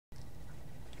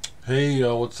Hey,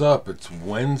 what's up? It's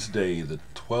Wednesday, the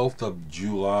 12th of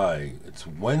July. It's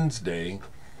Wednesday,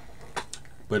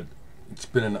 but it's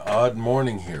been an odd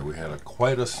morning here. We had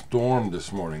quite a storm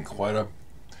this morning, quite a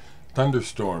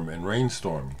thunderstorm and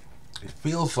rainstorm. It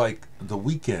feels like the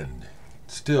weekend.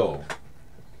 Still,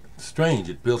 strange.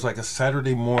 It feels like a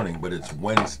Saturday morning, but it's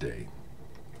Wednesday.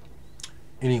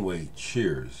 Anyway,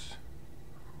 cheers.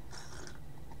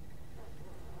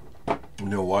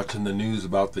 Watching the news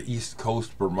about the East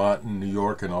Coast, Vermont and New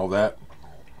York and all that.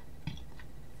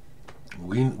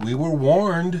 We were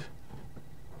warned,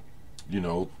 you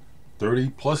know,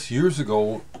 30 plus years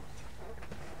ago.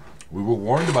 We were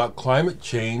warned about climate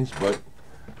change, but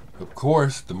of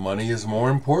course, the money is more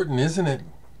important, isn't it?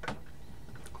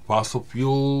 Fossil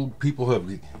fuel people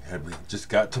have just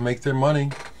got to make their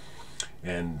money,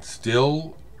 and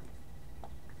still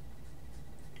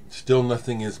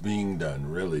nothing is being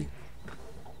done, really.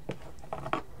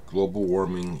 Global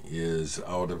warming is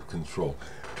out of control.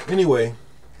 Anyway,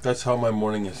 that's how my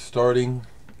morning is starting,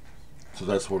 so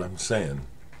that's what I'm saying.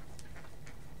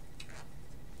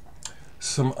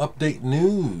 Some update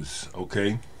news,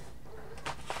 okay?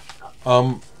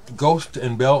 Ghost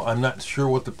and Bell, I'm not sure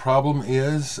what the problem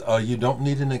is. You don't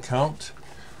need an account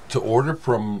to order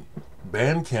from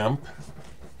Bandcamp.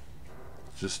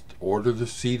 Just order the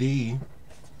CD.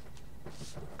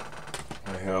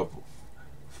 I have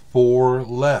 4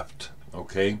 left,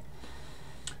 okay?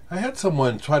 I had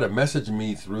someone try to message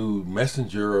me through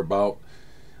Messenger about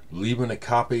leaving a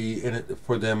copy in it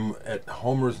for them at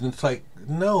Homer's, and it's like,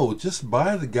 no, just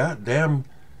buy the goddamn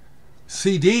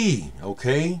CD,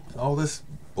 okay? All this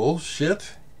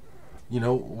bullshit.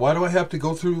 Why do I have to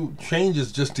go through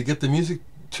changes just to get the music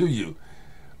to you?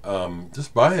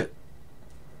 Just buy it.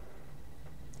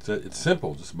 It's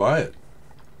simple, just buy it.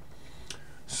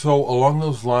 So along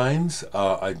those lines,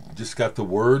 I just got the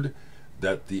word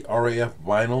that the RAF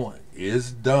vinyl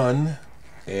is done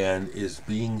and is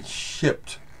being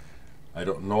shipped. I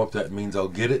don't know if that means I'll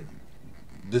get it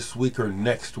this week or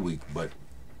next week, but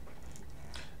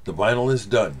the vinyl is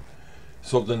done.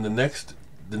 So then the next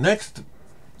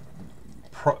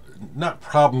not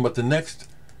problem, but the next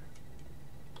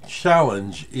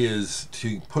challenge is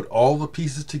to put all the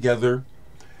pieces together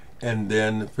and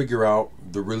then figure out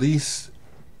the release,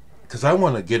 because I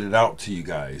want to get it out to you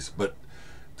guys. But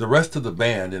the rest of the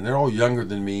band, and they're all younger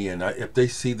than me, and if they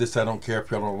see this, I don't care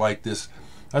if y'all don't like this.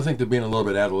 I think they're being a little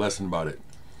bit adolescent about it.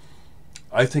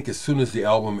 I think as soon as the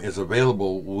album is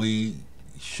available, we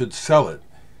should sell it.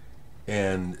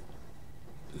 And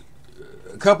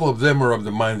a couple of them are of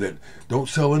the mind that don't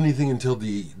sell anything until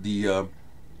the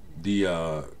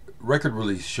record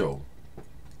release show.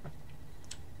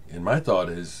 And my thought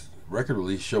is, record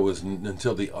release show is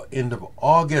until the end of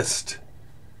August.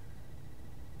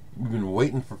 We've been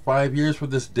waiting for 5 years for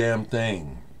this damn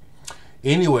thing.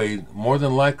 Anyway, more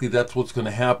than likely that's what's going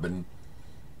to happen,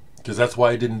 because that's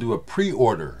why I didn't do a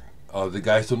pre-order. The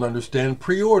guys don't understand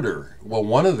pre-order. Well,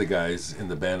 one of the guys in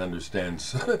the band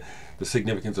understands the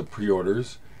significance of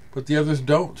pre-orders, but the others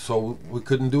don't, so we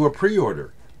couldn't do a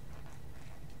pre-order.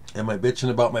 Am I bitching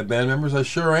about my band members? I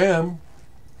sure am.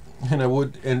 And I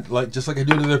would, and just like I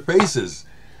do to their faces.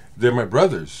 They're my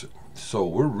brothers, so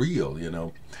we're real.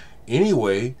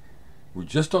 Anyway, we're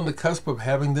just on the cusp of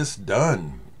having this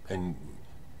done, and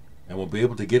we'll be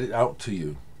able to get it out to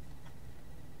you.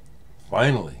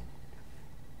 Finally.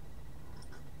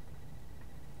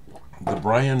 The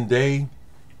Brian Day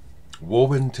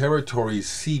Woven Territories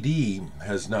CD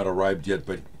has not arrived yet,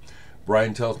 but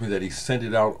Brian tells me that he sent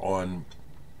it out on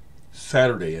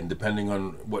Saturday, and depending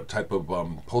on what type of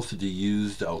postage he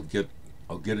used, I'll get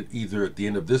it either at the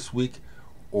end of this week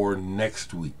or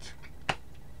next week.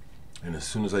 And as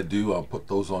soon as I do, I'll put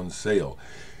those on sale.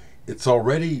 It's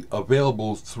already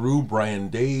available through Brian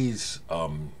Day's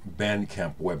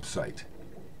Bandcamp website,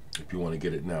 if you want to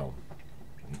get it now.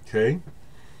 Okay?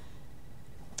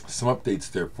 Some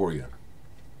updates there for you.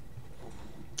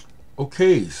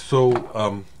 Okay,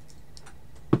 so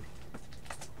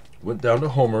went down to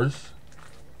Homer's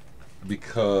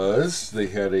because they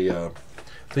had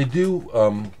they do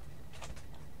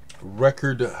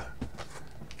record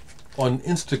on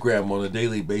Instagram on a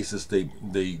daily basis. They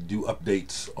do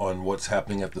updates on what's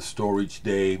happening at the store each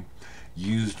day,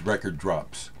 used record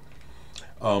drops.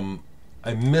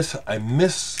 I miss,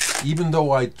 even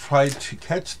though I tried to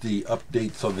catch the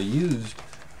updates on the used,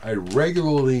 I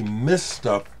regularly miss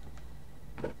stuff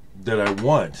that I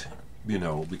want,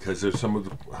 because there's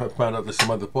I found out there's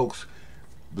some other folks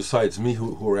besides me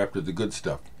who are after the good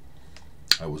stuff.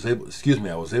 I was able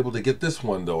to get this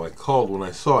one, though. I called when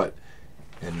I saw it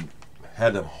and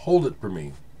had them hold it for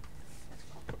me.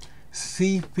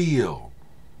 Feel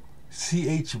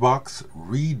CH Box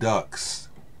Redux.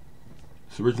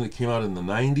 This originally came out in the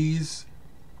 90s.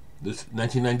 This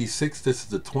 1996. This is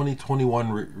the 2021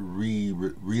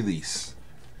 release.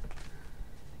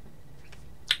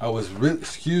 I was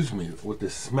excuse me with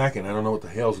this smacking. I don't know what the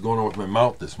hell's going on with my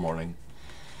mouth this morning.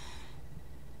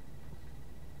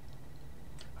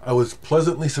 I was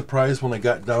pleasantly surprised when I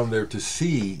got down there to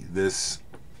see this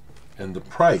and the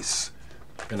price.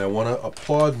 And I want to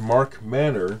applaud Mark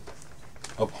Manor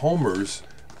of Homer's.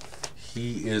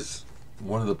 He is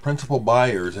one of the principal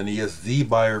buyers, and he is the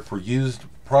buyer for used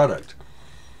product.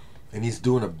 And he's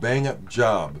doing a bang-up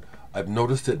job. I've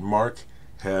noticed that Mark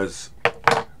has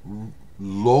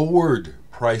lowered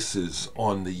prices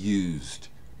on the used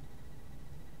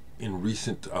in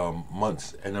recent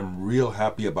months, and I'm real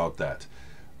happy about that.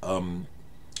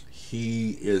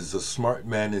 He is a smart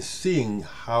man in seeing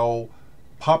how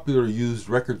popular used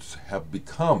records have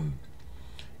become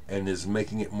and is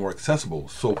making it more accessible.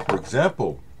 So, for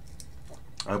example,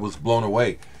 I was blown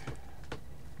away.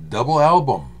 Double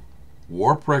album,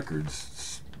 Warp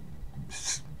Records,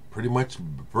 pretty much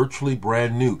virtually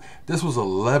brand new. This was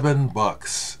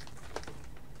 $11.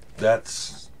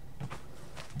 That's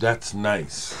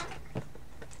nice.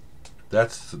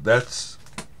 That's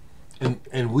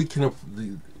and we can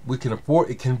afford,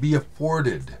 it can be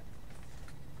afforded.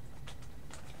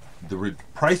 The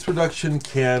price reduction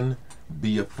can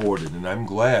be afforded, and I'm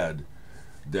glad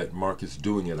that Mark is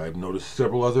doing it. I've noticed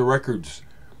several other records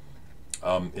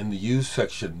in the used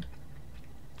section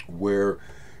where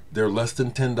they're less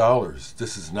than $10.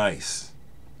 This is nice.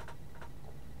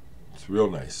 It's real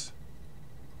nice.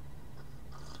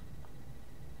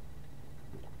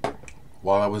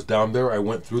 While I was down there, I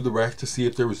went through the rack to see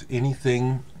if there was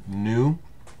anything new,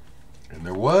 and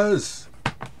there was.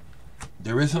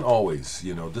 There isn't always,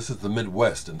 you know, this is the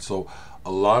Midwest, and so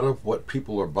a lot of what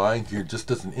people are buying here just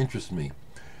doesn't interest me.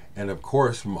 And of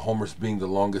course, Homer's being the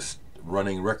longest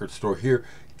running record store here,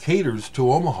 caters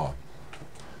to Omaha.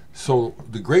 So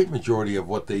the great majority of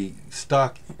what they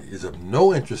stock is of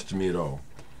no interest to me at all.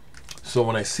 So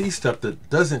when I see stuff that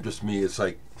does interest me, it's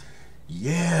like,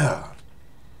 yeah.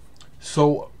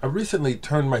 So I recently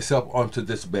turned myself onto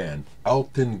this band,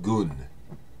 Alten Gun.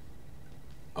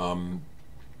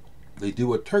 They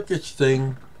do a Turkish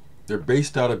thing. They're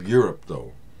based out of Europe,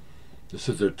 though. This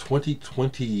is their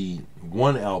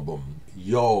 2021 album,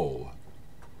 Yol.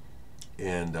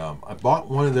 And I bought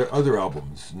one of their other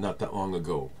albums not that long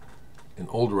ago, an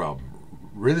older album.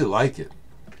 Really like it.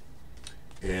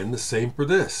 And the same for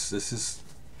this. This is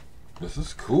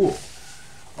cool.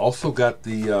 Also got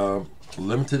the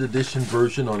limited edition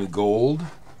version on gold.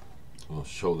 I'll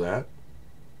show that.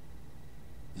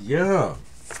 Yeah.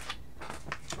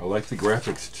 I like the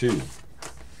graphics too.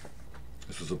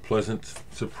 This was a pleasant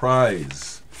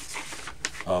surprise.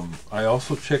 I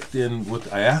also checked in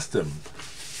with, I asked them,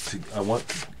 I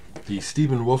want the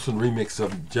Steven Wilson remix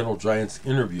of Gentle Giant's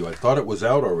Interview. I thought it was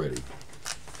out already.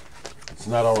 It's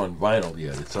not out on vinyl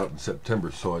yet. It's out in September,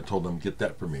 so I told them get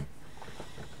that for me.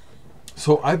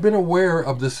 So I've been aware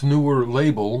of this newer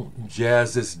label,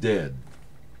 Jazz is Dead.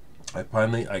 I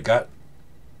got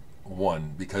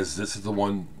one because this is the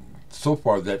one so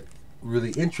far that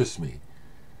really interests me.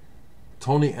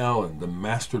 Tony Allen, the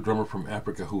master drummer from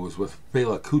Africa who was with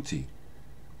Fela Kuti.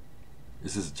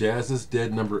 This is Jazz is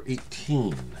Dead number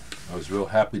 18. I was real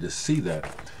happy to see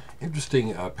that.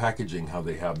 Interesting packaging, how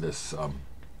they have this. I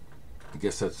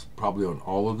guess that's probably on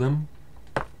all of them.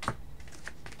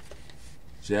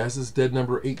 Jazz is Dead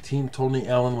number 18, Tony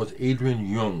Allen with Adrian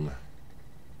Young.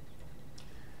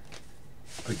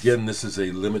 Again, this is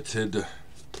a limited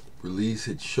release.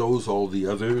 It shows all the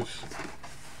others.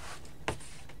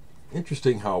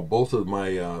 Interesting how both of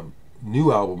my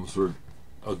new albums are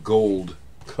a gold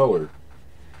color.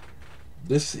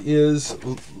 This is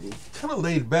kind of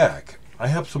laid back. I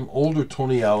have some older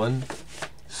Tony Allen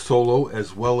solo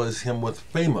as well as him with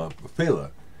Fela.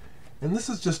 And this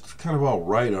is just kind of all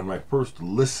right on my first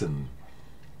listen.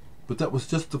 But that was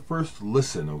just the first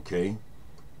listen, okay?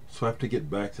 So I have to get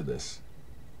back to this.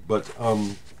 But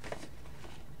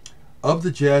of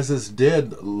the Jazz is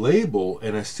Dead label,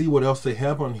 and I see what else they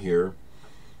have on here,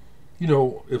 you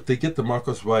know, if they get the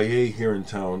Marcos Valle here in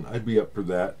town, I'd be up for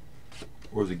that.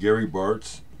 Or the Gary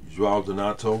Bartz, Joao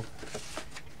Donato.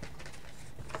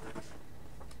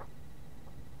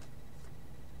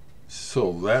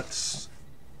 So that's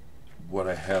what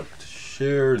I have to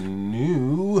share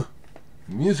new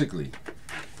musically.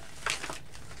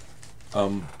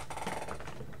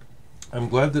 I'm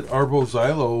glad that Arvo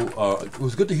Zylo, it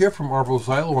was good to hear from Arvo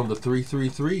Zylo on the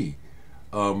 333.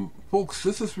 Folks,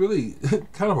 this is really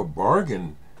kind of a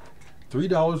bargain.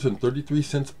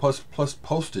 $3.33 plus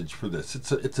postage for this.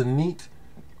 It's a neat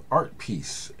art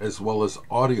piece as well as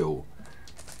audio.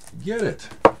 Get it.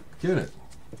 Go ahead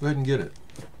and get it.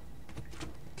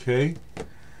 Okay.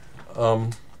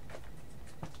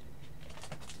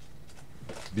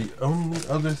 The only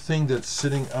other thing that's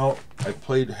sitting out, I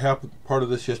played part of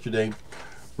this yesterday.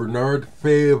 Bernard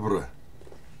Favre,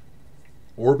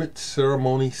 Orbit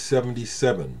Ceremony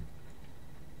 77.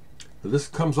 This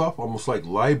comes off almost like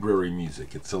library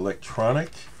music. It's electronic.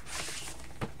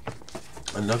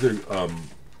 Another kind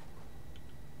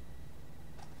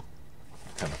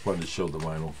of fun to show the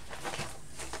vinyl.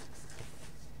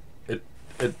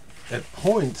 At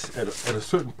points, at a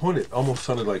certain point, it almost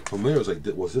sounded like familiar. It was like,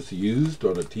 was this used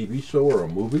on a TV show or a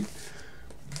movie?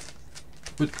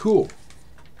 But cool.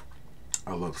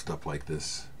 I love stuff like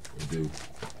this. I do.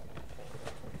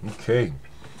 Okay.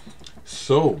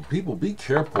 So, people, be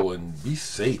careful and be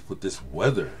safe with this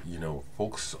weather. You know,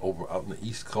 folks over out in the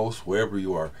East Coast, wherever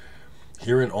you are.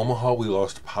 Here in Omaha, we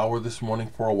lost power this morning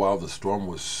for a while. The storm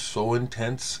was so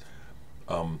intense.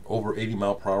 Over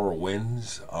 80-mile-per-hour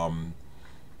winds.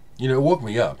 You know, it woke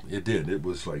me up. It did. It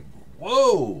was like,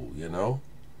 whoa, you know.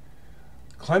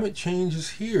 Climate change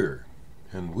is here.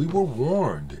 And we were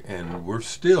warned. And we're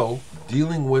still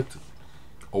dealing with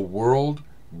a world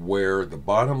where the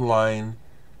bottom line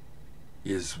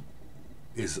is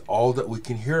all that we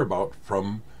can hear about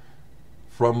from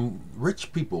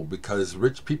rich people, because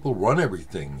rich people run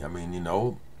everything. I mean, you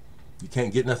know, you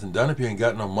can't get nothing done if you ain't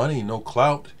got no money, no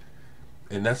clout.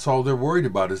 And that's all they're worried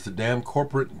about is the damn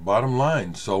corporate bottom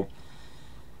line. So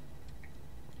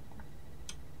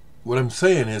what I'm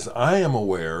saying is I am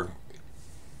aware,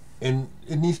 and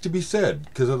it needs to be said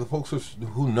because other folks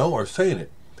who know are saying it.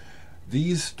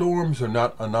 These storms are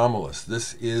not anomalous.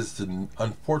 This is the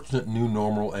unfortunate new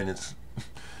normal, and it's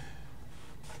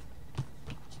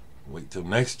wait till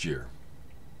next year.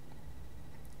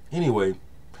 Anyway,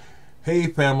 hey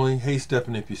family, hey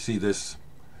Stephanie, if you see this,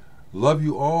 love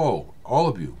you all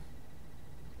of you,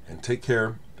 and take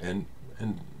care, and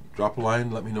drop a line,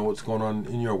 let me know what's going on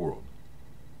in your world.